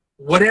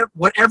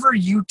 whatever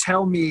you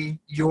tell me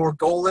your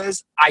goal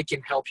is, I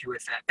can help you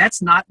with that.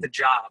 That's not the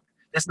job.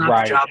 That's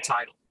not the job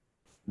title.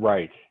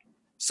 Right.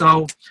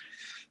 So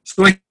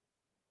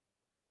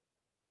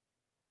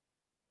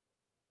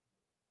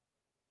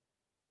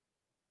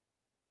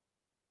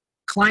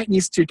client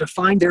needs to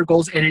define their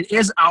goals, and it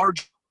is our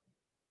job to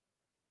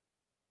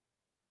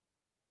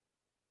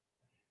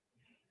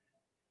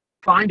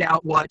find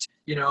out what,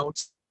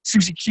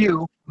 Susie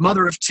Q,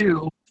 mother of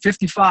two,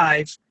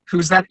 55,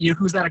 who's that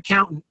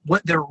accountant,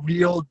 what their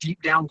real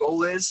deep down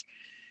goal is.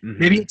 Mm-hmm.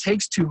 Maybe it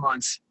takes 2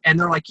 months and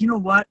they're like, you know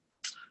what?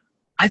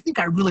 I think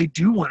I really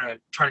do want to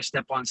try to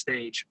step on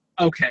stage.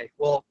 Okay,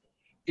 well,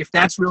 if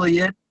that's really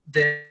it,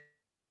 then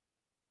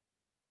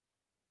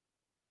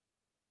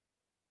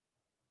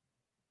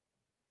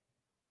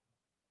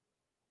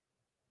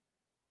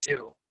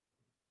do.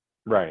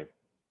 Right.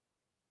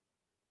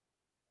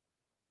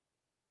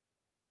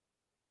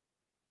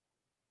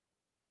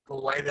 The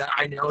way that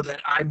I know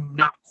that I'm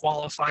not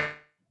qualified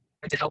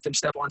to help them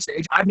step on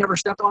stage. I've never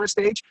stepped on a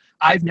stage.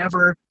 I've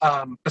never,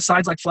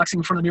 besides like flexing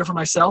in front of the mirror for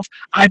myself,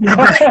 I've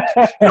never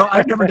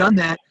done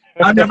that.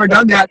 I've never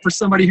done that for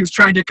somebody who's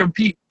trying to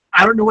compete.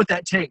 I don't know what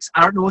that takes.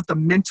 I don't know what the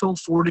mental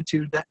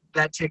fortitude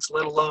that takes,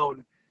 let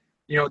alone,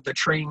 the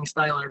training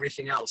style and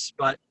everything else.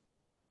 But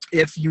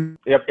if you...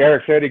 Yep,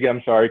 Eric, say it again.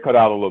 I'm sorry, cut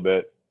out a little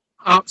bit.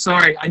 Oh,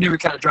 sorry. I knew it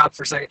kind of dropped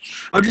for a second.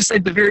 I'll just say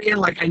at the very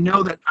end, I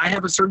know that I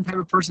have a certain type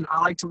of person I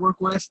like to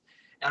work with,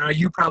 and I know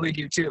you probably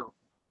do too.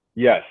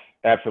 Yes,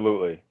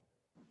 absolutely.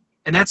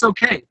 And that's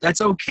okay.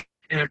 That's okay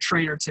in a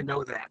trainer to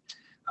know that.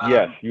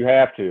 Yes, you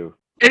have to.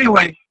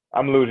 Anyway.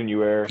 I'm losing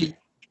you, Eric.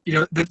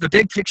 The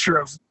big picture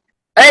of...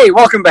 Hey,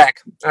 welcome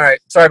back. All right.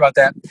 Sorry about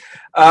that.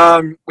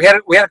 We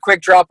had a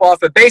quick drop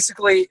off, but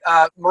basically,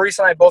 Maurice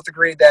and I both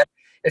agreed that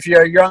if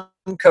you're a young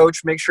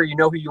coach, make sure you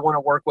know who you want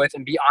to work with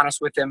and be honest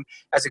with them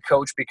as a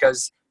coach,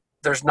 because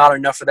there's not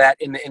enough of that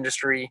in the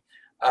industry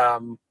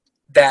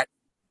that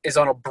is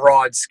on a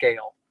broad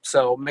scale.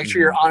 So make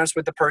sure you're honest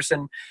with the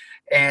person.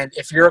 And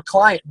if you're a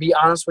client, be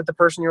honest with the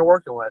person you're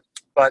working with.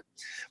 But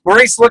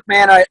Maurice, look,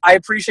 man, I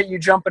appreciate you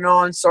jumping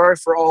on. Sorry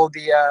for all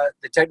the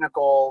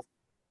technical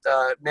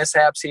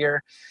mishaps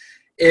here.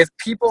 If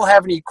people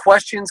have any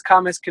questions,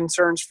 comments,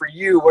 concerns for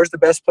you, where's the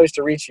best place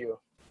to reach you?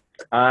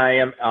 I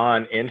am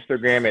on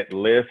Instagram at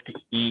Lift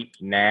Eat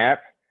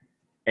Nap,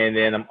 and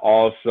then I'm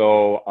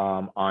also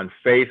on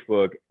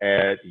Facebook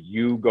at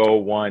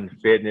UGO1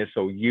 Fitness.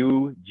 So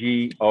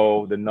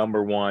UGO, the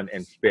number 1,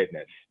 and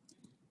fitness,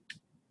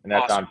 and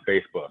that's awesome. On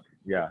Facebook.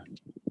 Yeah.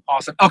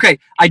 Awesome. Okay,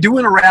 I do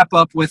want to wrap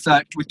up with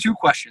 2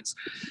 questions.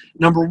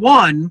 Number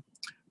 1,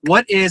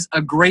 what is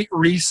a great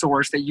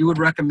resource that you would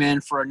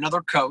recommend for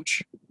another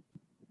coach?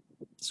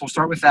 So we'll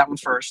start with that one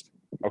first.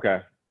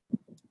 Okay.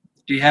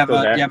 Do you have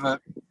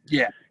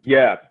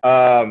Yeah.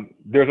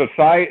 There's a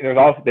site.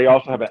 They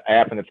also have an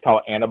app, and it's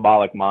called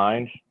Anabolic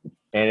Minds,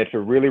 and it's a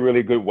really,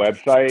 really good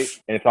website,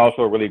 and it's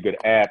also a really good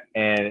app.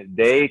 And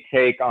they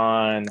take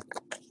on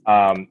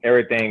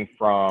everything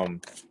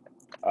from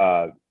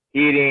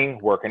eating,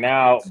 working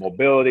out,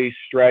 mobility,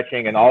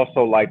 stretching, and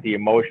also like the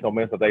emotional,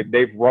 mental.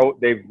 They've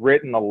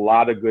written a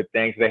lot of good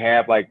things. They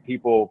have like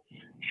people,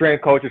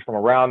 strength coaches from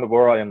around the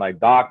world, and like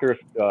doctors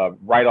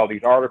write all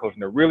these articles,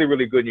 and they're really,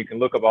 really good. And you can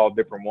look up all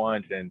different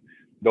ones, and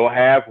they'll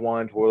have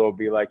ones where they'll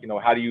be like,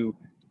 how do you,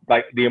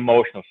 like the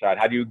emotional side,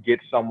 how do you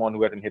get someone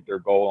who hasn't hit their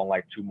goal in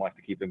like 2 months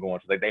to keep them going?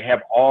 So they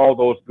have all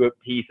those good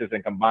pieces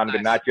and combine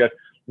them, not just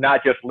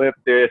lift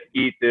this,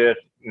 eat this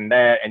and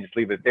that, and just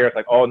leave it there. It's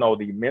like, oh no,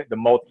 the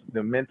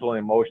mental and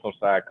emotional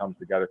side comes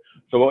together.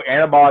 So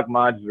Anabolic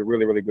Minds is a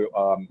really, really good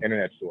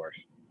internet source.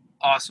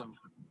 Awesome.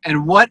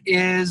 And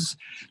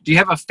do you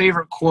have a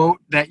favorite quote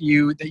that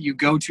you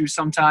go to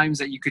sometimes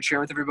that you could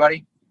share with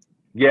everybody?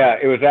 Yeah,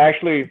 it was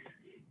actually,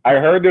 I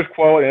heard this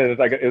quote, and it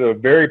was a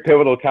very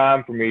pivotal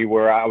time for me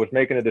where I was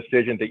making a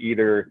decision to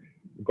either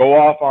go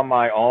off on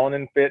my own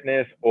in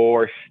fitness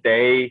or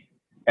stay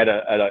at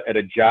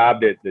a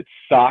job that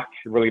sucked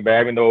really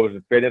bad, even though it was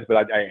in fitness,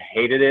 but I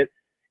hated it.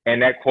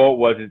 And that quote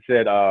was, it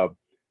said,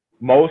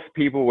 most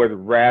people would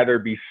rather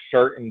be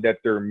certain that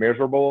they're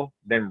miserable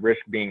than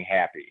risk being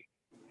happy.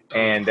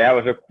 And that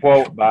was a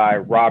quote by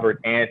Robert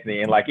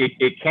Anthony. And like,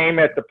 it came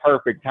at the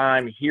perfect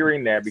time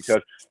hearing that,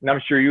 because, and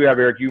I'm sure you have,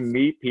 Eric, you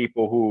meet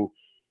people who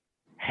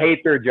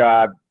hate their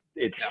job.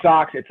 It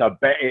sucks.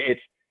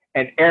 It's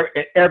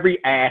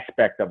every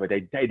aspect of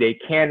it. They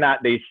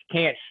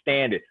can't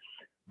stand it,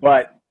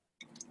 but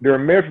they're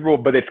miserable,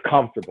 but it's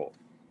comfortable.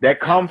 That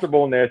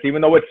comfortableness,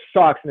 even though it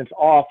sucks and it's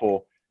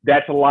awful,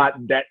 that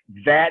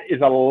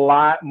is a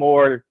lot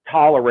more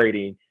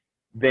tolerating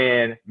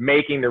than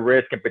making the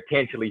risk and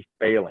potentially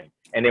failing.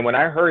 And then when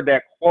I heard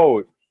that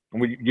quote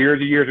years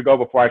and years ago,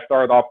 before I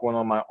started off going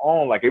on my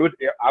own, like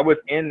I was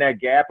in that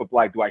gap of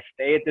like, do I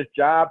stay at this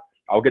job?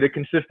 I'll get a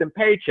consistent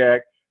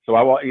paycheck, so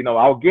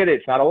I'll get it.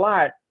 It's not a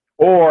lot,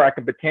 or I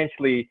can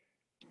potentially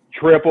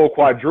triple,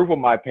 quadruple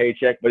my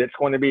paycheck, but it's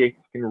going to be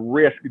a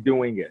risk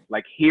doing it.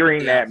 Like,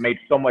 hearing that made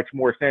so much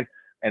more sense.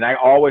 And I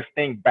always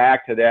think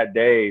back to that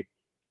day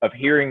of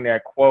hearing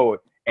that quote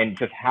and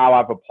just how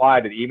I've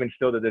applied it, even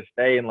still to this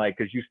day. And like,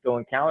 because you still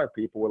encounter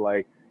people who are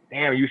like,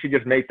 damn, you should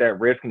just make that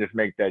risk and just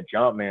make that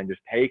jump, man.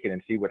 Just take it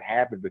and see what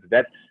happens. Because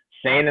that's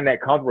staying in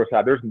that comfortable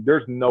side.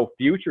 There's no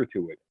future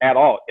to it at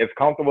all. As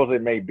comfortable as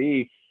it may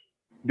be,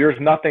 there's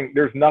nothing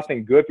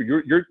good for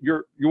you.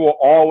 You will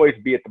always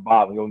be at the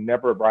bottom. You'll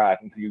never rise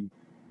until you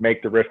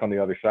make the risk on the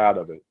other side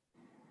of it.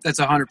 That's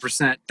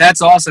 100%.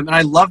 That's awesome. And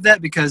I love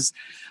that, because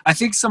I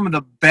think some of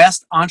the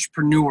best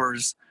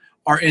entrepreneurs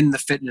are in the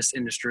fitness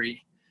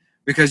industry,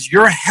 because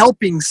you're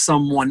helping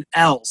someone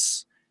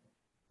else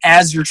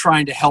as you're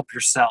trying to help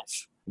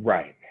yourself.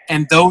 Right.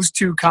 And those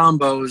two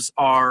combos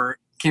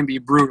can be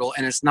brutal,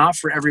 and it's not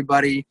for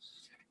everybody.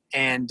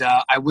 And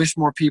I wish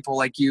more people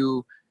like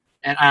you,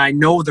 and I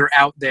know they're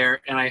out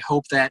there, and I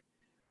hope that,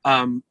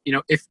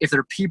 if there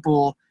are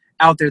people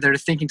out there that are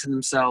thinking to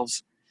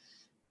themselves,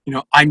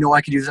 I know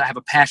I can do this. I have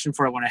a passion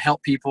for it. I want to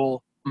help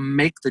people.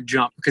 Make the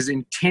jump, because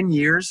in 10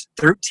 years,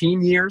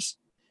 13 years,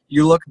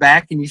 you look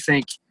back and you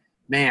think,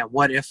 man,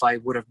 what if I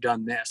would have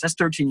done this? That's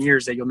 13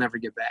 years that you'll never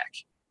get back.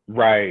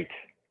 Right.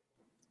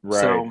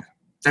 So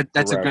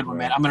that's a good one,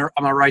 man. I'm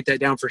gonna write that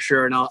down for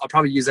sure, and I'll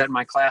probably use that in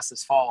my class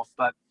this fall.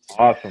 But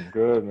awesome,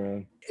 good,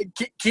 man.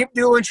 Keep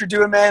doing what you're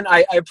doing, man.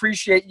 I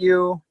appreciate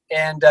you,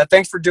 and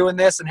thanks for doing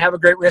this. And have a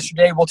great rest of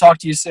your day. We'll talk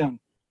to you soon.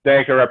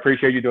 Thanks, I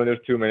appreciate you doing this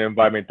too, man.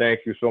 Invite me.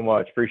 Thank you so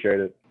much. Appreciate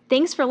it.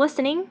 Thanks for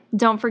listening.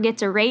 Don't forget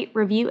to rate,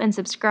 review, and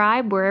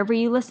subscribe wherever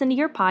you listen to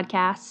your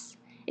podcasts.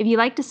 If you'd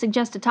like to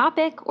suggest a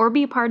topic or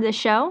be a part of the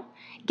show,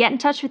 get in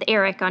touch with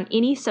Eric on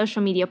any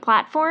social media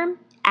platform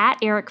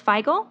 @Eric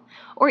Feigl,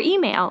 or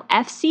email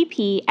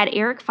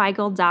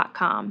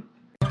fcp@ericfeigl.com.